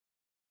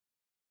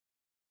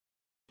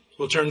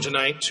We'll turn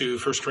tonight to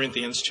 1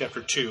 Corinthians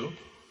chapter 2.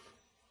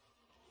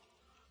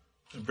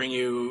 I bring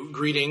you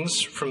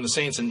greetings from the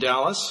saints in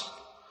Dallas.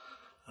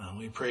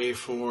 We pray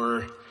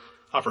for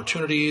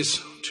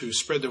opportunities to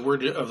spread the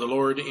word of the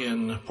Lord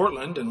in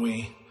Portland, and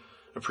we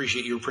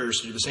appreciate your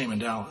prayers to do the same in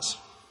Dallas.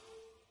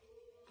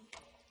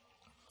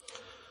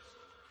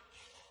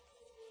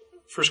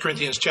 1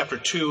 Corinthians chapter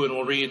 2, and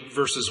we'll read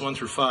verses 1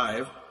 through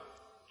 5.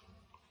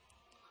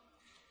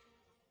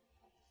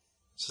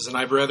 It says, "And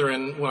I,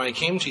 brethren, when I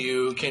came to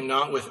you, came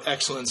not with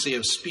excellency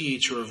of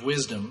speech or of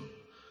wisdom,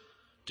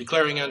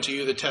 declaring unto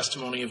you the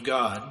testimony of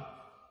God.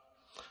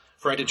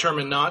 For I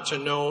determined not to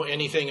know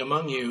anything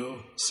among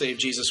you save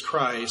Jesus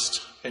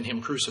Christ and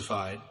him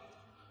crucified.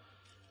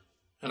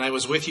 And I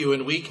was with you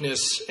in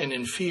weakness and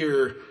in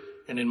fear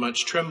and in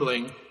much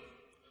trembling.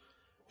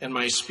 And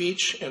my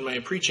speech and my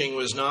preaching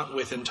was not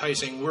with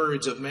enticing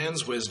words of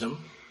man's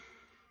wisdom,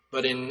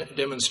 but in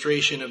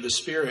demonstration of the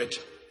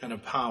Spirit and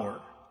of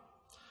power,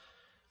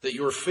 that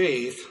your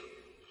faith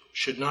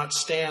should not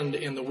stand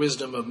in the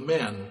wisdom of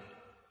men,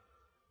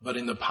 but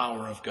in the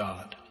power of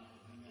God."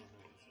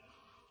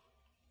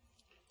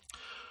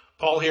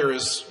 Paul here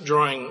is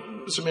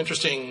drawing some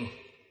interesting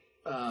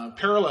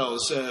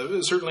parallels.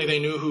 Certainly they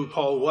knew who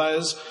Paul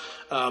was.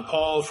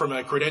 Paul, from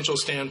a credential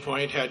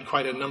standpoint, had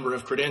quite a number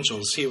of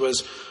credentials. He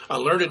was a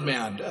learned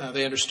man.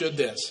 They understood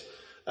this.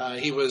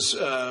 He was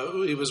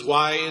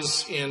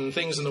wise in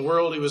things in the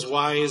world. He was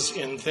wise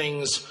in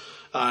things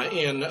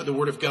in the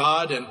Word of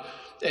God,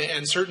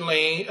 and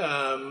certainly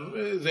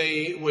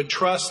they would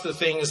trust the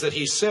things that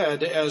he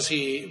said as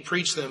he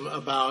preached them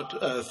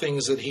about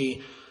things that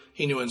he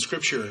knew in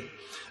Scripture.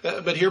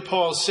 But here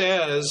Paul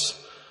says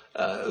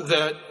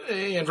that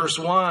in verse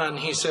 1,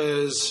 he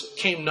says,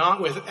 "Came not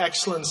with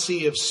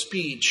excellency of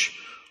speech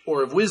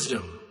or of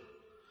wisdom."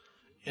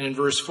 And in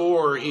verse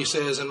 4, he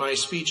says, "And my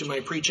speech and my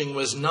preaching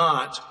was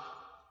not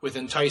with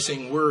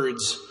enticing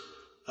words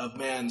of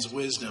man's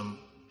wisdom."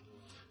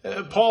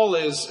 Paul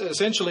is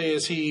essentially,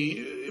 as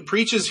he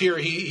preaches here,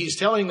 he's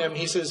telling them,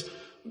 he says,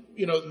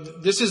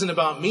 this isn't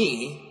about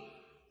me.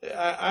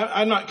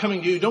 I'm not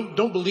coming to you.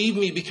 Don't believe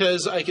me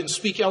because I can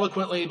speak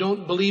eloquently.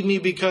 Don't believe me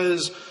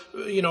because,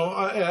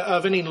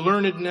 of any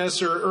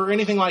learnedness or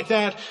anything like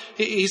that.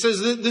 He says,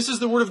 this is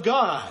the Word of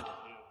God.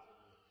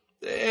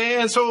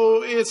 And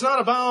so it's not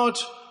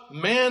about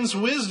man's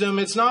wisdom.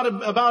 It's not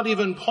about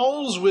even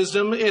Paul's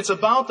wisdom. It's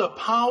about the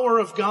power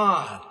of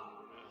God.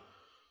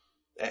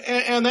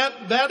 And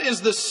that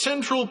is the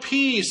central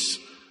piece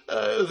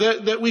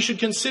that we should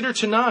consider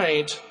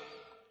tonight,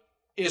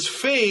 is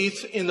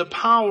faith in the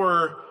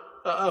power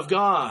of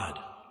God.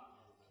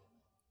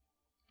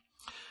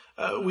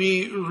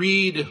 We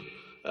read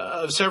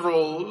of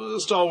several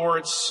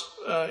stalwarts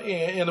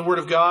in the Word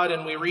of God,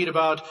 and we read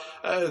about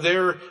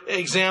their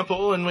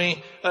example, and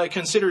we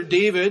consider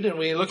David, and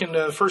we look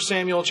into 1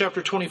 Samuel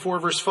chapter 24,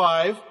 verse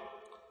 5.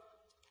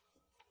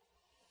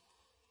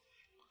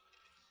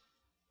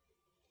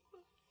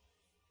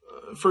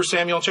 1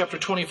 Samuel chapter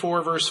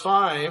 24, verse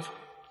 5.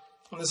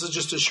 And this is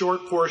just a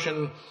short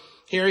portion.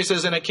 Here he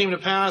says, "And it came to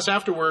pass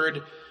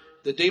afterward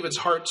that David's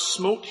heart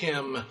smote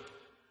him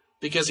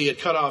because he had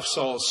cut off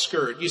Saul's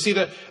skirt." You see,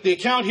 the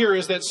account here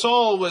is that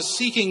Saul was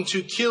seeking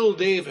to kill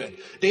David.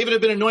 David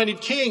had been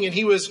anointed king, and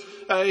he was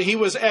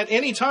at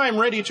any time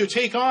ready to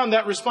take on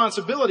that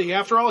responsibility.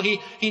 After all, he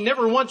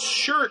never once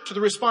shirked the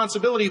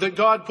responsibility that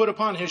God put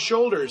upon his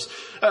shoulders.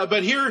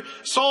 But here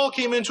Saul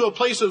came into a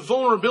place of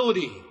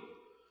vulnerability.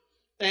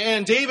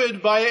 And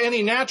David, by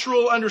any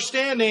natural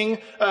understanding,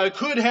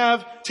 could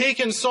have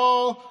taken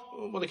Saul.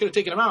 Well, they could have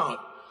taken him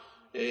out.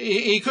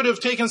 He could have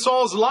taken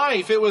Saul's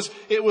life. It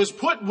was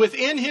put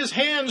within his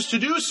hands to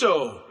do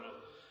so.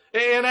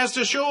 And as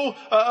to show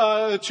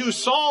to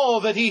Saul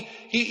that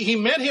he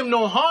meant him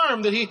no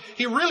harm, that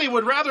he really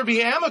would rather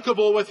be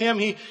amicable with him,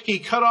 he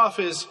cut off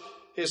his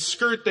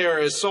skirt there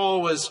as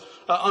Saul was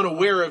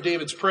unaware of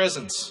David's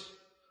presence.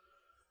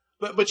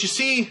 But you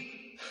see,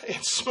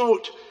 it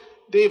smote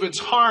David's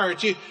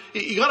heart. You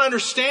got to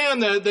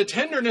understand the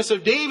tenderness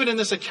of David in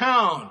this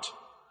account.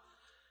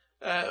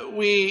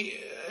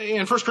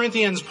 In 1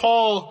 Corinthians,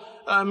 Paul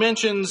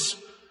mentions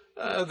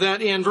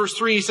that in verse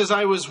 3, he says,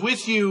 "I was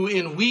with you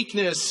in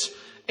weakness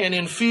and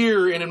in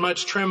fear and in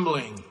much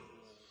trembling."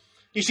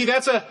 You see,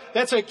 that's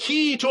a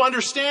key to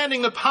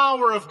understanding the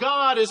power of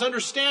God, is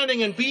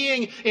understanding and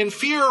being in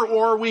fear,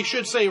 or we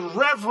should say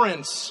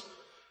reverence,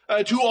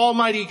 to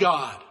Almighty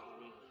God.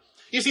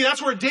 You see,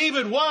 that's where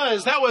David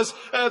was. That was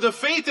the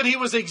faith that he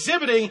was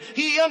exhibiting.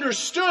 He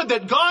understood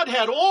that God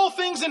had all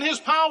things in his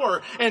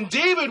power, and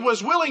David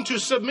was willing to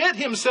submit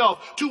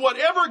himself to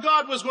whatever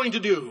God was going to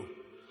do.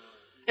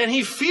 And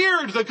he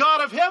feared the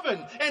God of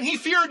heaven, and he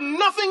feared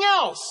nothing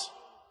else.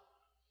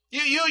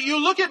 You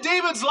look at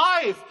David's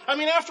life. I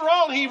mean, after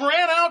all, he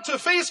ran out to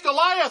face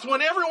Goliath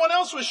when everyone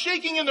else was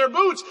shaking in their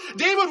boots.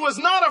 David was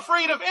not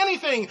afraid of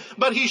anything,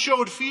 but he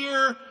showed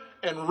fear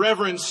and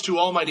reverence to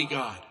Almighty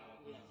God.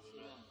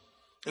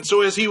 And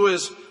so as he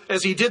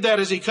did that,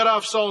 as he cut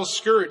off Saul's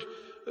skirt,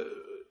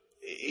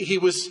 he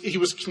was,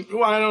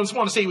 well, I don't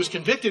want to say he was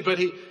convicted, but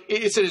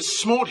it said it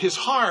smote his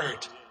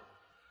heart.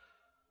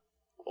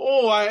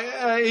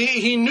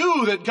 He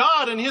knew that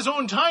God in his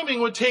own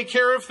timing would take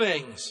care of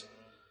things.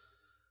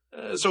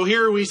 So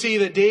here we see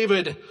that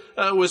David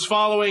was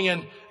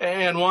following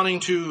and wanting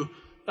to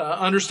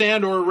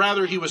understand, or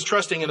rather he was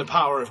trusting in the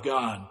power of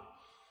God.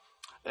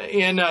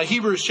 In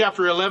Hebrews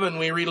chapter 11,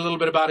 we read a little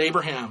bit about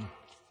Abraham.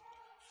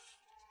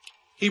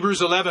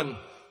 Hebrews 11,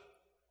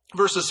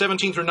 verses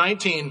 17 through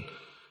 19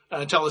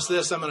 tell us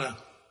this. I'm going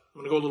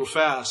to go a little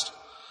fast.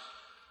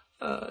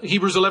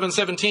 Hebrews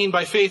 11:17,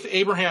 by faith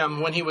Abraham,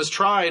 when he was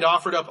tried,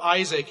 offered up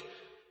Isaac,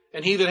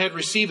 and he that had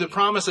received the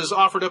promises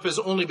offered up his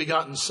only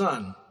begotten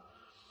son,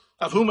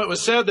 of whom it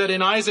was said that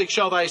in Isaac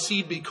shall thy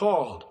seed be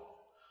called,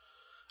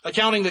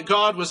 accounting that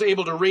God was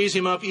able to raise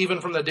him up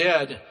even from the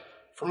dead,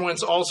 from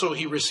whence also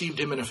he received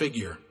him in a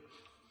figure.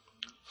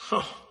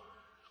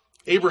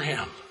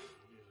 Abraham.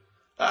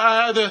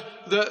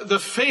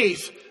 The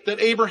faith that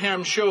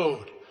Abraham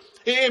showed.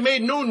 It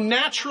made no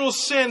natural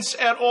sense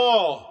at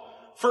all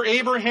for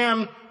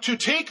Abraham to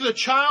take the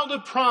child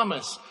of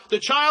promise, the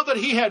child that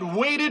he had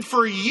waited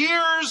for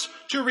years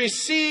to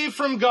receive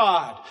from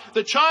God,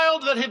 the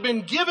child that had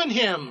been given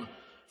him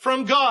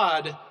from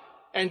God,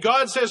 and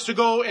God says to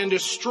go and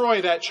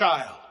destroy that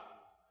child.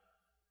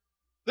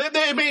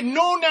 It made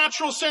no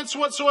natural sense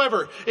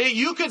whatsoever.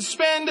 You could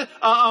spend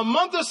a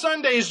month of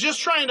Sundays just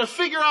trying to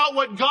figure out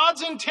what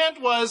God's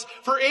intent was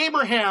for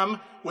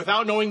Abraham,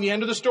 without knowing the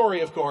end of the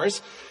story, of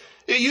course.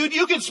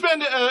 You could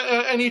spend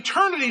an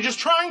eternity just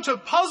trying to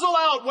puzzle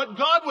out what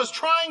God was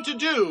trying to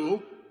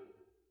do,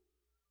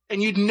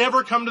 and you'd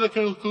never come to the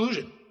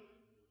conclusion.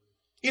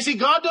 You see,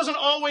 God doesn't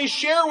always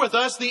share with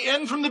us the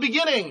end from the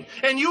beginning.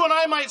 And you and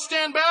I might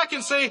stand back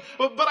and say,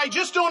 but I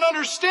just don't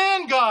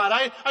understand God.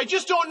 I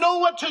just don't know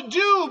what to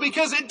do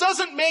because it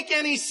doesn't make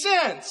any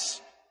sense.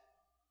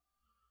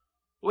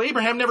 Well,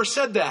 Abraham never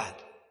said that.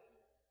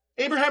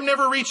 Abraham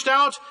never reached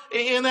out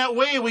in that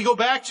way. We go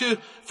back to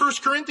 1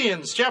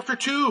 Corinthians chapter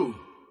 2.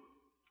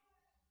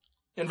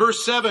 In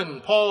verse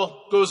 7,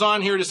 Paul goes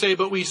on here to say,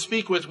 but we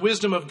speak with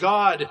wisdom of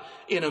God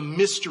in a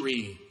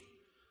mystery,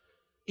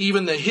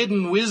 even the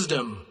hidden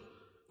wisdom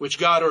which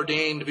God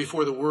ordained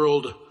before the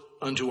world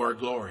unto our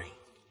glory.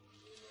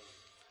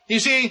 You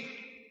see,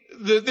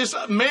 this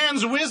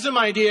man's wisdom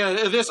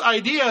idea, this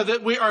idea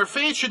that our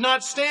faith should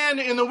not stand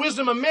in the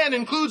wisdom of men,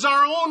 includes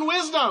our own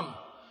wisdom,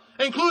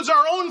 includes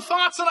our own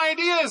thoughts and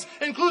ideas,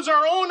 includes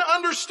our own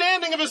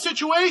understanding of a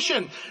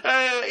situation.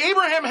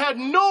 Abraham had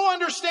no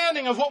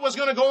understanding of what was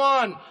going to go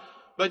on,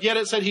 but yet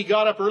it said he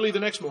got up early the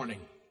next morning.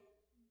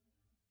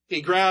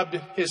 He grabbed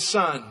his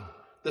son,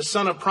 the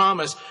son of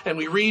promise, and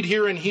we read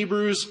here in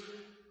Hebrews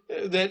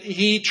that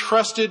he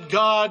trusted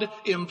God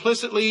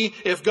implicitly.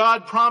 If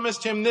God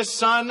promised him this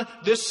son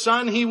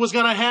he was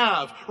going to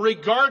have,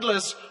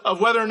 regardless of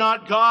whether or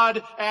not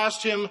God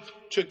asked him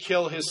to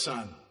kill his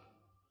son.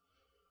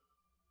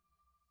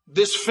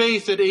 This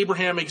faith that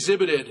Abraham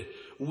exhibited,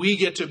 we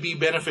get to be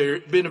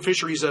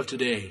beneficiaries of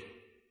today.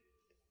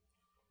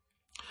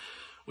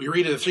 We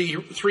read of the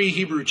three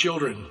Hebrew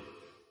children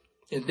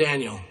in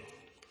Daniel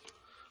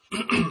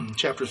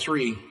chapter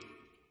 3.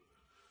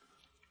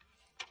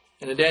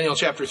 And in Daniel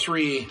chapter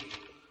 3,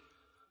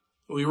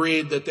 we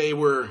read that they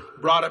were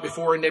brought up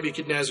before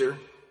Nebuchadnezzar.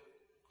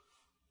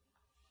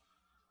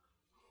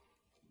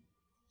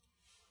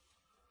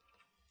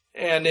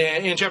 And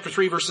in chapter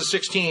 3, verses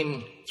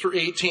 16 through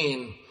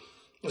 18,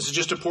 this is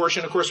just a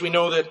portion. Of course, we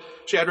know that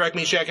Shadrach,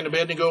 Meshach, and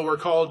Abednego were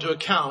called to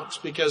account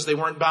because they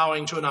weren't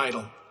bowing to an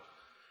idol.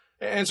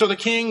 And so the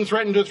king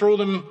threatened to throw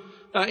them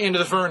into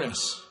the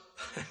furnace.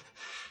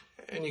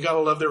 And you got to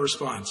love their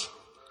response.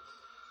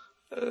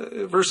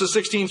 Verses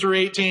 16 through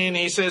 18,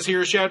 he says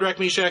here, Shadrach,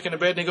 Meshach, and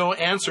Abednego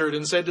answered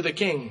and said to the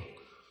king,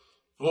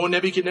 O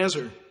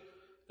Nebuchadnezzar,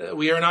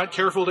 we are not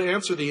careful to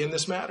answer thee in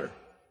this matter.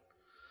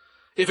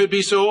 If it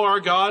be so, our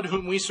God,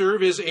 whom we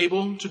serve, is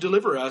able to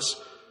deliver us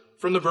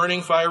from the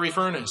burning fiery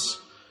furnace,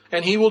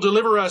 and he will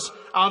deliver us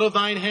out of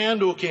thine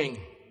hand, O king.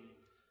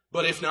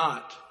 But if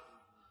not,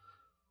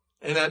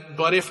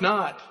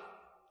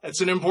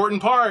 that's an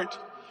important part.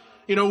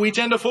 You know, we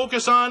tend to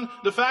focus on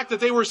the fact that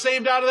they were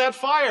saved out of that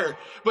fire.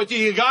 But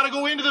you got to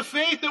go into the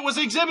faith that was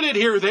exhibited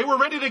here. They were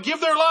ready to give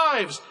their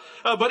lives.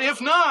 But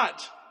if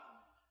not,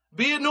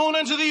 be it known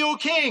unto thee, O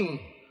king,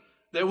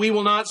 that we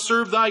will not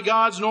serve thy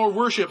gods nor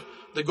worship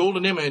the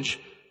golden image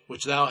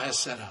which thou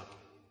hast set up.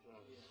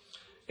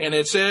 And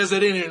it says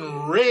that it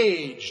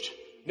enraged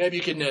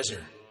Nebuchadnezzar.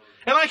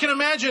 And I can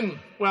imagine,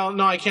 well,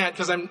 no, I can't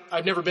because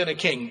I've never been a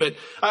king, but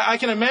I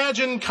can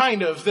imagine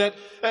kind of that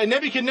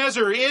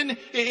Nebuchadnezzar in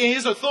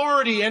his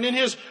authority and in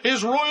his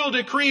royal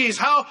decrees,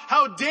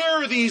 how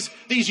dare these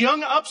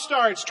young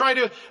upstarts try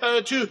to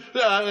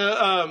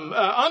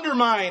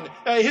undermine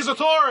his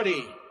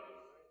authority.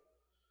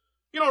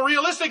 You know,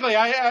 realistically,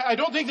 I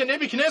don't think that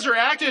Nebuchadnezzar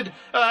acted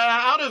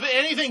out of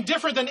anything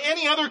different than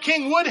any other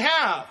king would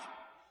have.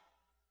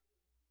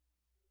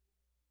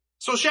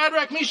 So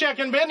Shadrach, Meshach,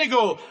 and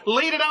Abednego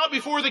laid it out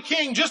before the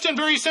king just in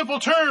very simple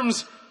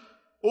terms.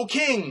 O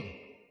king,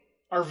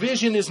 Our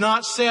vision is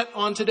not set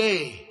on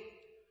today.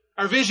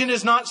 Our vision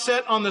is not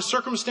set on the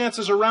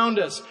circumstances around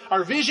us.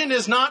 Our vision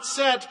is not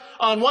set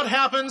on what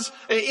happens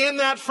in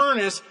that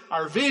furnace.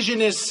 Our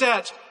vision is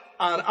set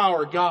on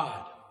our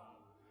God.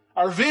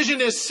 Our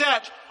vision is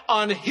set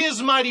on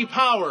His mighty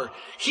power.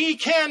 He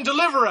can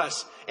deliver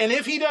us. And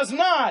if He does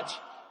not,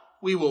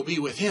 we will be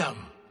with Him.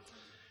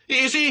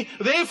 You see,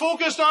 they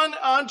focused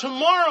on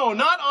tomorrow,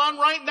 not on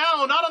right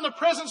now, not on the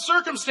present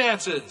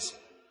circumstances.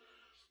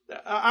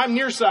 I'm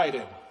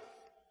nearsighted.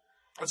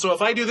 And so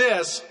if I do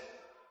this,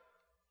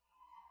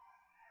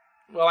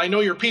 well, I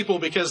know you're people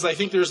because I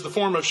think there's the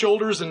form of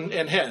shoulders and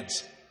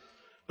heads.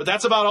 But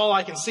that's about all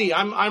I can see.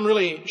 I'm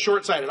really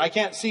short-sighted. I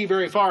can't see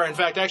very far. In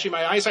fact, actually,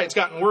 my eyesight's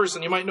gotten worse,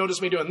 and you might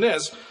notice me doing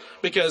this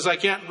because I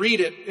can't read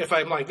it if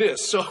I'm like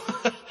this. So,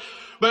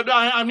 but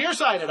I'm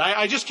nearsighted.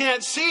 I just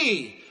can't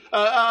see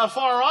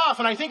far off.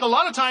 And I think a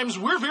lot of times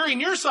we're very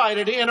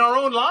nearsighted in our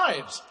own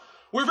lives.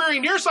 We're very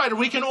nearsighted.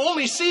 We can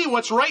only see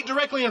what's right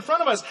directly in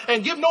front of us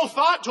and give no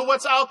thought to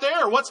what's out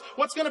there, what's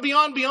going to be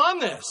on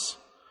beyond this.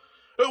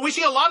 We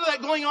see a lot of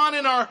that going on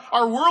in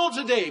our world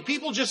today.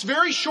 People just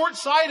very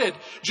short-sighted,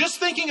 just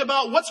thinking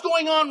about what's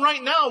going on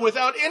right now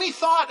without any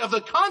thought of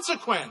the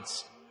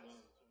consequence.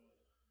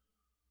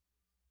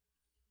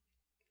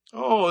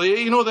 Oh,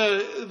 you know,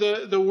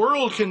 the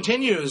world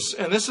continues,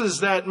 and this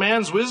is that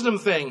man's wisdom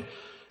thing.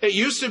 It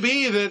used to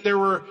be that there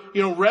were,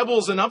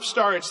 rebels and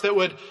upstarts that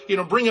would,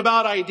 bring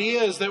about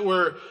ideas that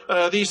were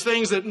these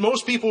things that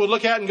most people would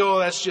look at and go,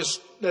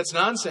 that's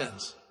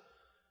nonsense.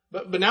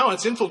 But now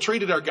it's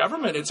infiltrated our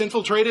government. It's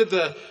infiltrated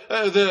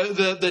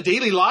the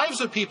daily lives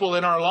of people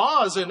and our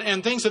laws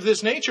and things of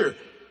this nature.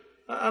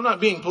 I'm not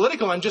being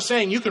political. I'm just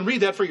saying you can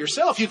read that for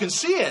yourself. You can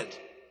see it.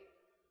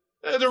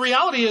 The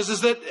reality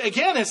is that,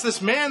 again, it's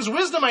this man's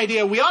wisdom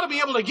idea. We ought to be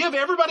able to give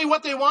everybody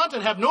what they want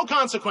and have no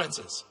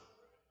consequences.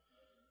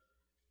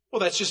 Well,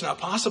 that's just not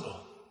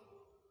possible.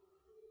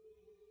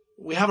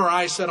 We have our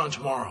eyes set on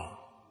tomorrow.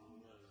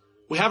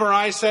 We have our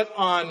eyes set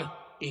on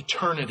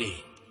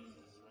eternity.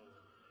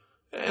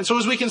 And so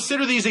as we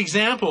consider these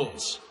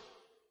examples,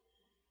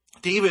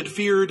 David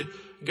feared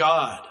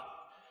God.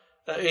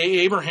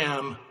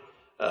 Abraham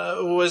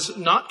was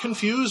not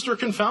confused or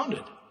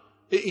confounded.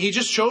 He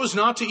just chose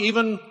not to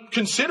even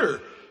consider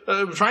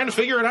trying to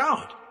figure it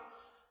out.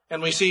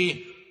 And we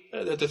see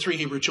that the three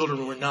Hebrew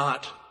children were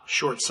not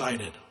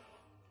short-sighted.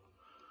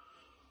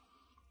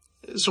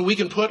 So we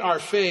can put our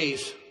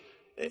faith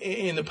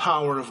in the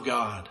power of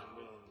God.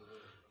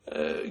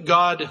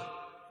 God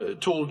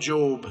told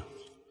Job,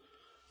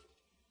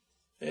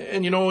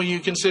 and you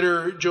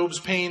consider Job's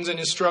pains and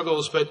his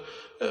struggles,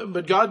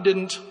 but God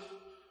didn't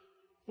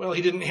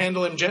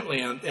handle him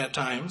gently at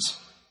times.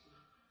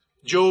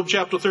 Job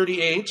chapter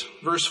 38,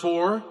 verse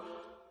 4,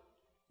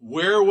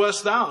 where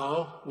wast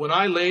thou when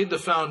I laid the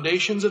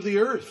foundations of the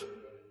earth?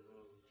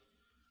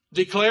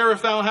 Declare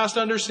if thou hast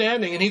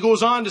understanding. And he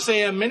goes on to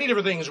say many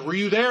different things. Were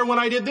you there when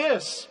I did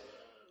this?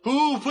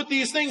 Who put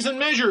these things in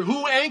measure?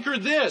 Who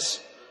anchored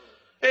this?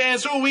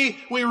 And so we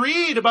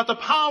read about the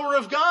power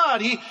of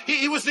God.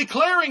 He was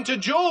declaring to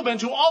Job and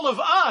to all of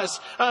us,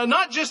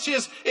 not just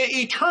his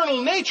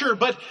eternal nature,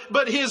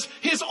 but his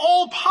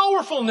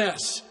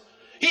all-powerfulness.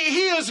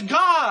 He is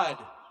God.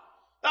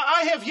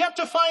 I have yet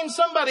to find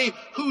somebody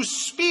who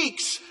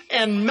speaks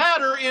and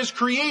matter is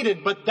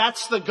created, but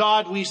that's the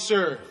God we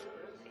serve.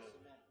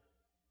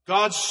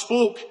 God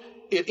spoke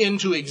it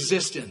into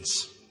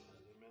existence.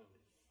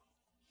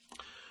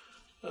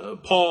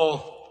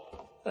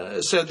 Paul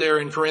said there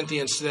in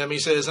Corinthians to them, he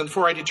says, and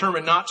for I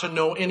determined not to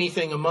know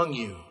anything among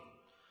you,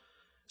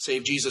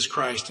 save Jesus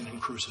Christ and Him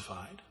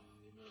crucified.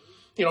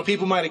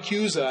 People might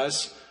accuse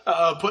us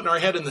of putting our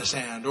head in the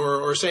sand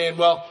or saying,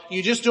 well,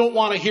 you just don't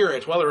want to hear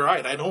it. Well, they're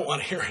right. I don't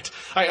want to hear it.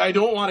 I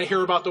don't want to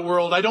hear about the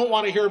world. I don't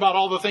want to hear about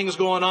all the things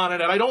going on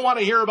in it. I don't want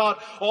to hear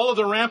about all of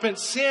the rampant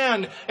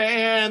sin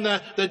and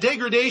the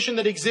degradation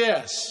that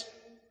exists.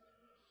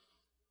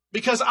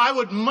 Because I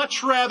would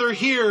much rather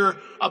hear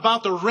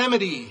about the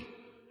remedy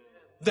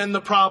than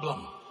the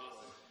problem.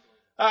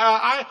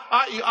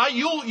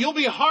 You'll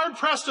be hard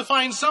pressed to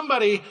find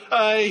somebody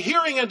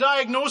hearing a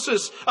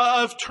diagnosis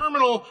of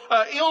terminal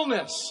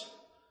illness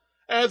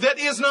that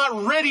is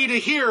not ready to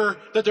hear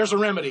that there's a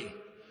remedy.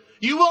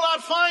 You will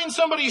not find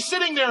somebody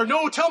sitting there,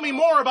 no, tell me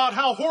more about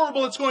how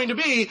horrible it's going to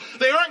be.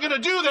 They aren't going to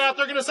do that.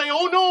 They're going to say,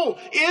 oh no,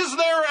 is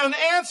there an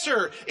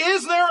answer?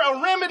 Is there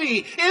a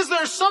remedy? Is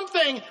there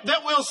something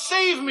that will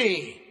save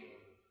me?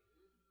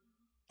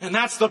 And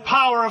that's the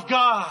power of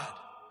God.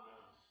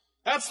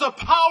 That's the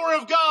power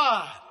of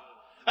God.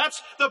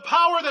 That's the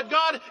power that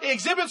God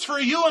exhibits for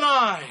you and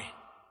I.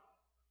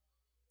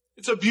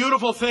 It's a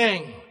beautiful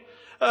thing.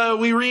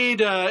 We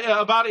read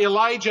about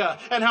Elijah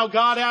and how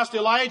God asked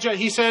Elijah.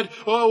 He said,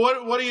 well,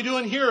 what are you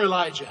doing here,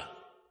 Elijah?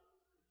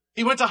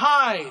 He went to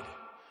hide.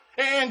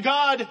 And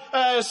God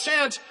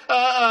sent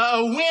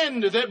a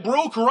wind that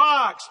broke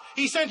rocks.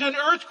 He sent an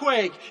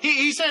earthquake.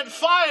 He sent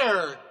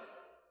fire.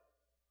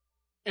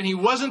 And he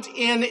wasn't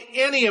in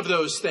any of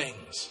those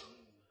things.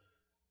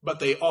 But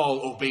they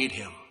all obeyed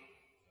him.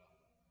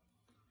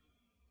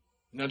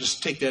 Now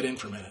just take that in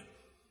for a minute.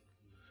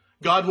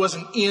 God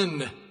wasn't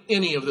in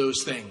any of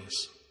those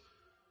things,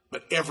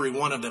 but every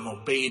one of them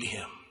obeyed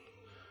him.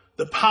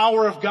 The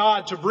power of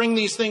God to bring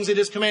these things at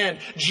his command.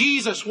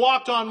 Jesus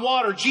walked on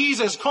water.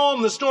 Jesus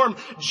calmed the storm.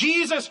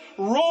 Jesus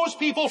rose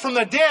people from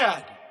the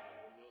dead.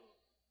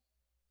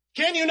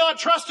 Can you not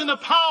trust in the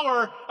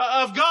power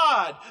of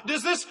God?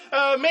 Does this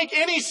make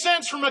any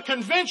sense from a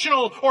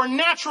conventional or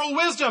natural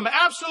wisdom?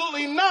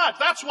 Absolutely not.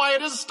 That's why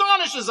it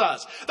astonishes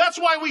us. That's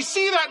why we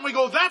see that and we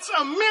go, that's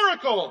a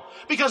miracle,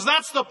 because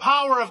that's the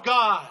power of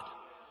God.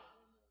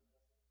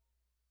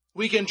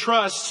 We can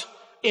trust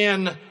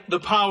in the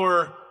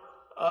power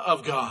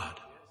of God.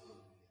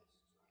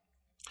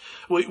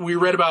 We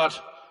read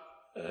about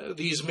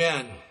these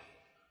men,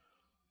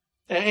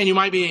 and you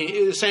might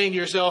be saying to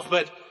yourself,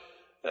 but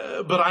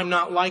I'm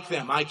not like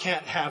them. I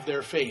can't have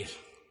their faith.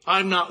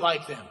 I'm not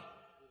like them.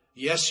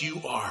 Yes,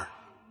 you are.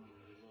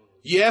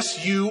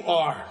 Yes, you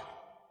are.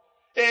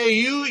 Hey,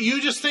 you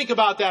just think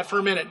about that for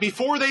a minute.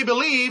 Before they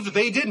believed,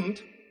 they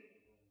didn't.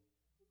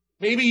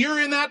 Maybe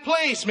you're in that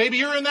place. Maybe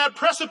you're in that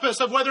precipice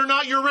of whether or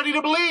not you're ready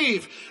to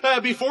believe.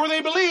 Before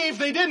they believed,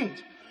 they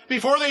didn't.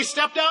 Before they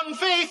stepped out in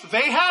faith,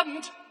 they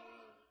hadn't.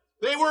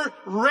 They were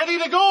ready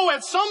to go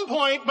at some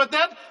point, but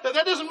that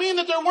doesn't mean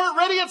that they weren't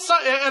ready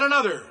at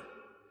another.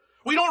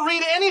 We don't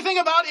read anything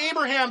about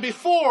Abraham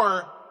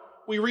before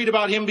we read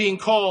about him being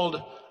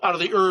called out of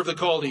the Ur of the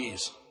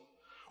Chaldees.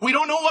 We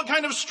don't know what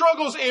kind of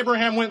struggles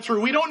Abraham went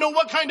through. We don't know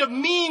what kind of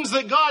means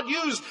that God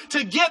used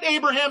to get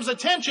Abraham's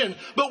attention.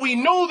 But we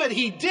know that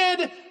he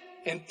did,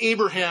 and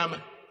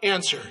Abraham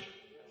answered.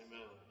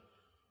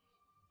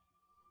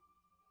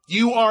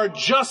 You are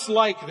just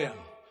like them.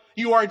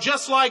 You are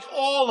just like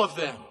all of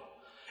them.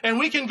 And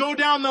we can go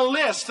down the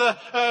list.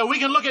 We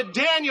can look at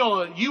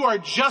Daniel. You are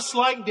just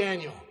like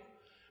Daniel.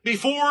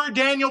 Before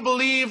Daniel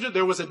believed,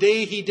 there was a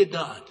day he did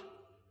not.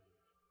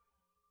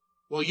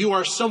 Well, you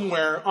are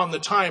somewhere on the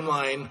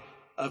timeline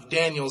of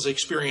Daniel's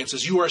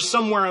experiences. You are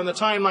somewhere on the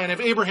timeline of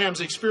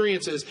Abraham's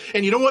experiences.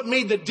 And you know what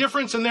made the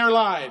difference in their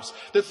lives?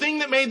 The thing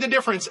that made the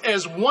difference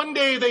is one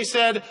day they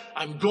said,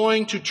 I'm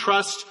going to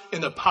trust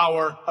in the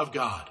power of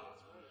God.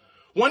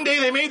 One day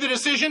they made the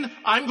decision,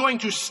 I'm going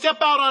to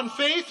step out on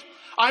faith.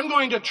 I'm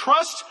going to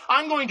trust.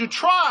 I'm going to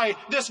try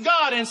this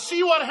God and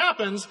see what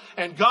happens.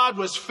 And God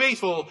was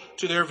faithful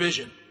to their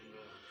vision.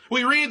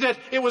 We read that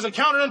it was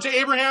accounted unto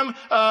Abraham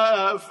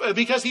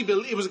because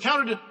it was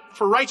accounted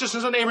for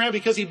righteousness unto Abraham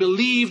because he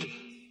believed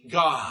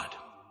God.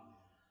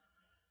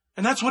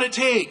 And that's what it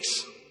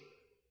takes.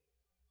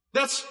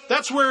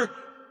 That's where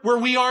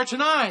we are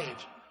tonight.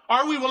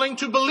 Are we willing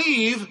to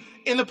believe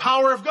in the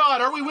power of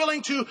God? Are we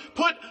willing to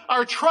put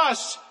our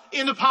trust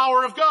in the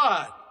power of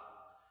God?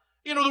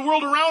 You know, the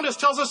world around us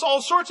tells us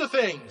all sorts of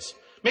things.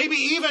 Maybe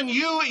even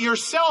you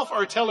yourself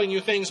are telling you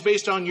things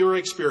based on your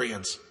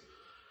experience.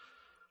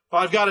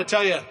 Well, I've got to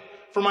tell you,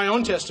 from my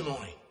own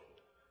testimony,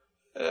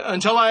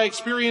 until I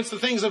experienced the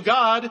things of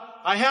God,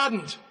 I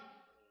hadn't.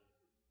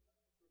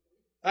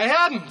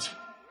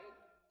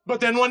 But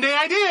then one day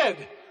I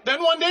did.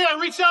 Then one day I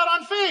reached out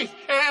on faith,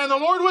 and the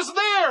Lord was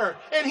there,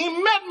 and He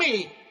met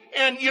me.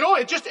 And, you know,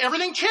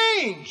 everything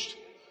changed.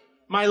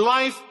 My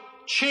life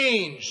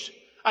changed.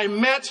 I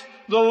met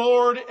the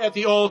Lord at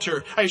the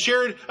altar. I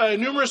shared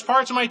numerous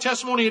parts of my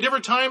testimony at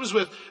different times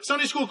with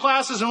Sunday school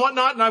classes and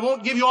whatnot, and I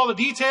won't give you all the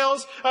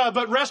details,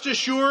 but rest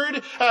assured,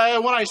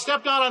 when I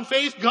stepped out on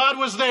faith, God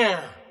was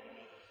there.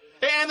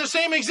 And the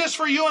same exists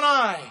for you and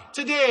I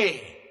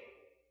today.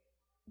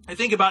 I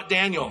think about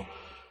Daniel.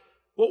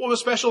 What was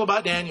special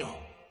about Daniel?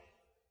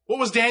 What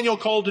was Daniel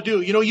called to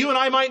do? You know, you and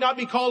I might not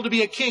be called to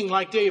be a king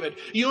like David.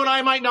 You and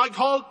I might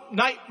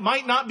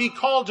not be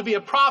called to be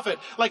a prophet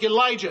like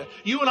Elijah.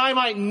 You and I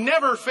might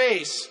never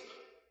face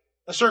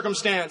a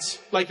circumstance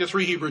like the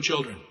 3 Hebrew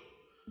children.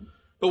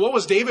 But what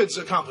was David's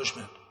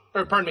accomplishment?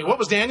 What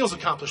was Daniel's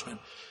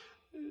accomplishment?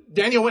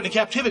 Daniel went into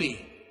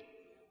captivity.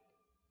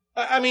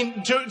 I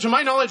mean, to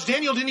my knowledge,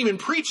 Daniel didn't even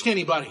preach to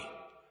anybody.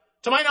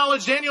 To my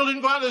knowledge, Daniel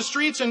didn't go out in the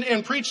streets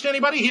and preach to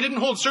anybody. He didn't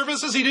hold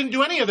services. He didn't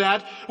do any of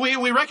that.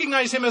 We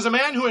recognize him as a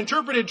man who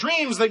interpreted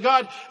dreams that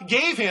God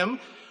gave him.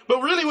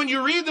 But really, when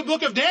you read the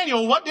book of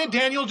Daniel, what did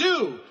Daniel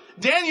do?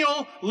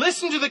 Daniel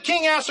listened to the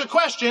king ask a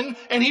question,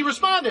 and he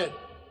responded.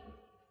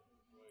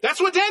 That's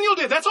what Daniel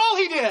did. That's all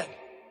he did.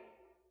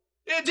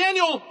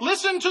 Daniel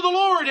listened to the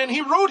Lord, and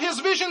he wrote his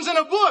visions in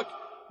a book.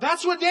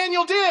 That's what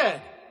Daniel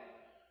did.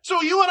 So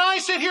you and I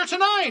sit here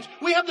tonight.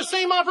 We have the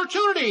same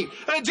opportunity.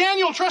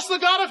 Daniel trusts the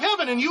God of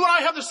heaven, and you and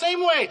I have the same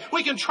way.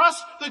 We can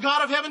trust the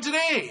God of heaven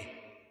today.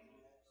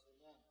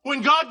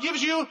 When God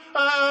gives you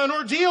an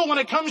ordeal, when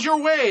it comes your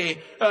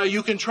way,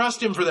 you can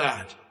trust Him for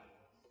that.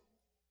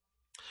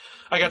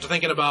 I got to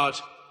thinking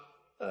about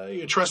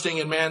trusting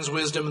in man's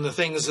wisdom and the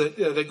things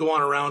that go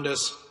on around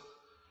us.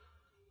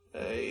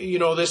 You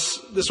know,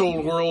 this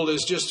old world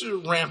is just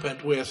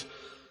rampant with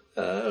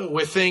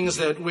things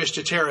that wish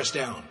to tear us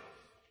down.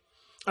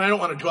 And I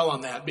don't want to dwell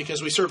on that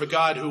because we serve a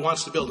God who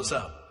wants to build us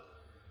up.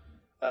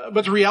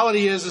 But the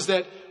reality is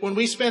that when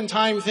we spend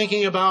time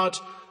thinking about,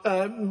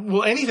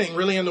 anything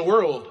really in the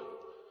world,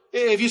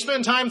 If you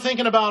spend time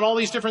thinking about all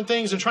these different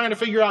things and trying to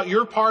figure out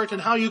your part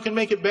and how you can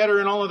make it better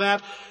and all of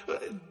that,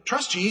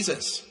 trust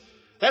Jesus.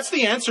 That's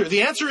the answer.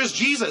 The answer is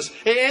Jesus.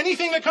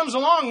 Anything that comes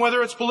along,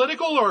 whether it's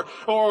political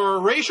or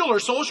racial or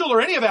social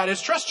or any of that,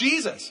 is trust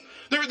Jesus.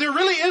 There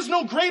really is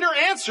no greater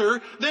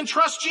answer than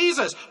trust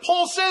Jesus.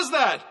 Paul says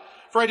that.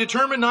 For I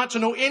determined not to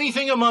know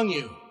anything among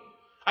you.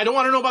 I don't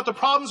want to know about the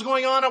problems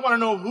going on. I want to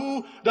know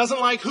who doesn't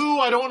like who.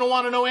 I don't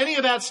want to know any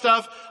of that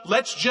stuff.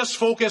 Let's just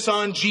focus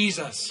on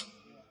Jesus.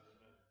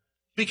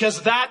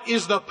 Because that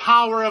is the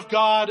power of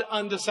God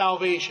unto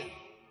salvation.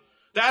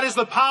 That is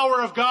the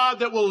power of God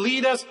that will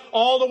lead us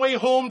all the way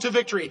home to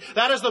victory.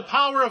 That is the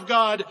power of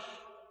God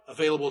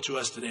available to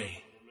us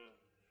today.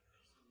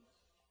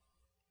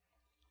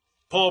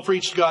 Paul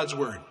preached God's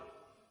word.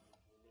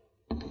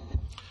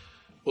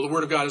 Well, the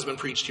word of God has been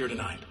preached here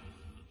tonight.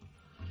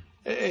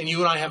 And you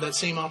and I have that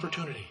same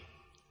opportunity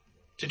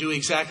to do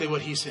exactly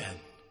what he said.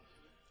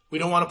 We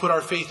don't want to put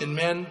our faith in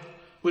men.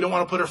 We don't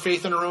want to put our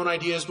faith in our own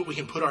ideas, but we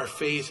can put our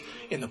faith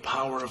in the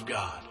power of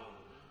God.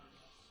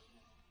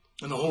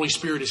 And the Holy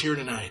Spirit is here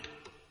tonight.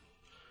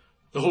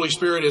 The Holy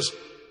Spirit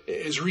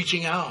is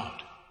reaching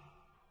out.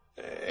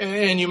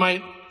 And you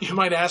might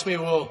ask me,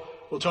 well,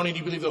 Tony, do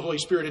you believe the Holy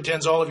Spirit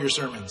attends all of your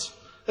sermons?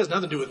 That has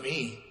nothing to do with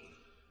me.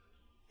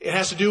 It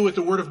has to do with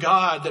the Word of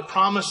God that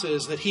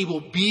promises that he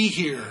will be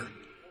here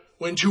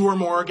when two or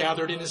more are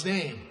gathered in his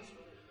name.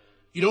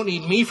 You don't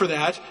need me for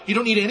that. You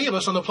don't need any of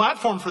us on the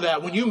platform for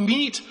that. When you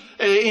meet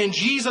in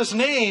Jesus'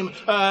 name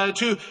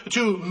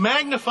to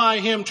magnify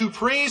him, to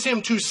praise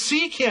him, to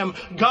seek him,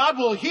 God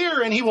will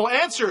hear and he will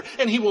answer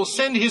and he will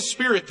send his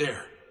Spirit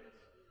there.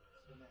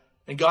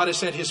 And God has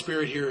sent his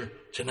Spirit here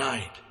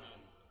tonight.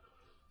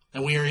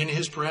 And we are in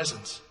his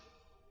presence.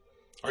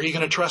 Are you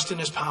going to trust in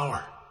his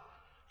power?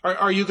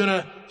 Are you going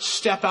to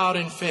step out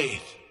in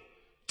faith?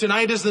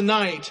 Tonight is the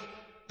night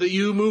that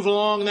you move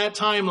along that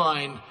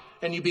timeline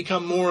and you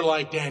become more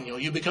like Daniel.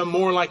 You become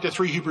more like the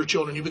three Hebrew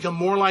children. You become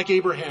more like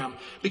Abraham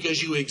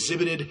because you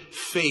exhibited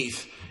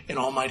faith in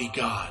Almighty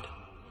God.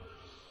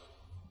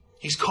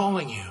 He's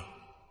calling you.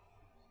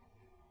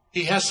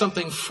 He has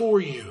something for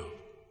you.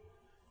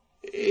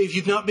 If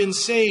you've not been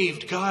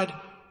saved, God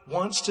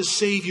wants to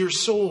save your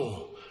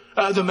soul.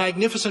 The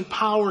magnificent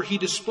power he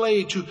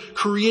displayed to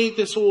create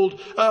this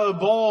old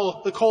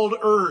ball called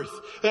earth,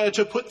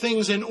 to put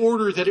things in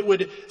order that it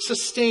would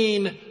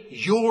sustain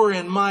your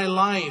and my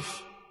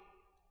life.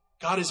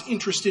 God is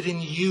interested in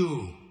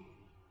you.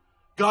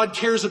 God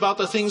cares about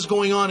the things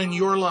going on in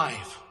your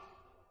life.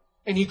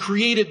 And he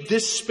created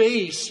this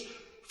space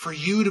for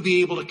you to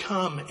be able to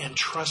come and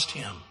trust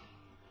him.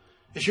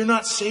 If you're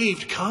not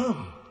saved,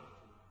 come.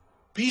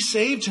 Be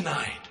saved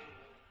tonight.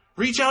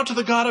 Reach out to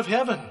the God of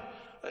heaven.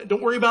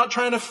 Don't worry about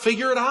trying to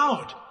figure it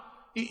out.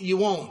 You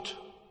won't.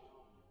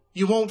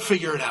 You won't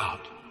figure it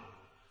out.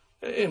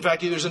 In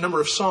fact, there's a number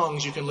of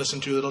songs you can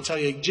listen to that'll tell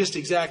you just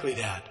exactly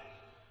that.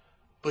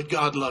 But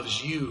God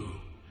loves you.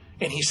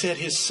 And he sent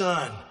his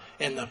Son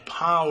and the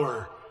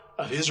power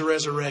of his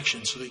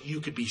resurrection so that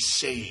you could be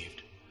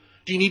saved.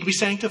 Do you need to be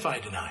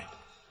sanctified tonight?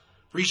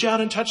 Reach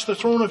out and touch the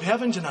throne of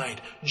heaven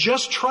tonight.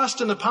 Just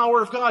trust in the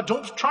power of God.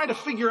 Don't try to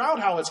figure out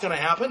how it's going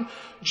to happen.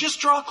 Just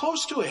draw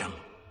close to him.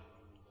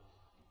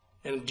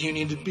 And do you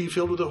need to be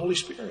filled with the Holy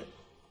Spirit?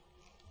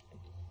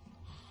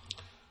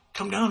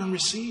 Come down and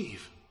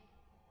receive.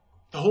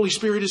 The Holy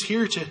Spirit is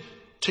here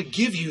to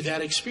give you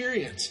that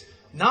experience.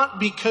 Not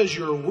because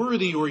you're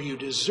worthy or you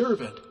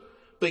deserve it,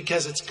 but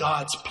because it's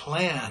God's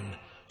plan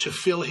to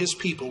fill his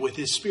people with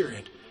his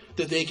Spirit,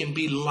 that they can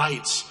be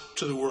lights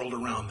to the world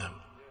around them.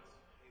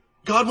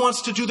 God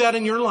wants to do that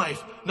in your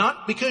life,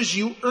 not because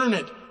you earn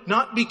it,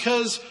 not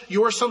because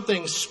you're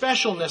something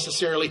special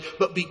necessarily,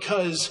 but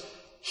because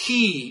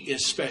he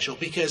is special,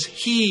 because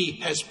he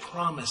has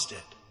promised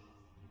it.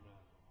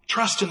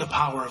 Trust in the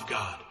power of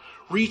God.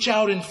 Reach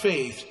out in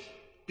faith.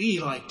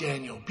 Be like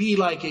Daniel. Be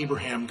like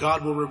Abraham.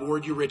 God will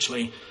reward you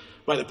richly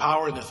by the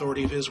power and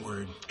authority of his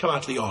word. Come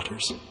out to the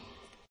altars.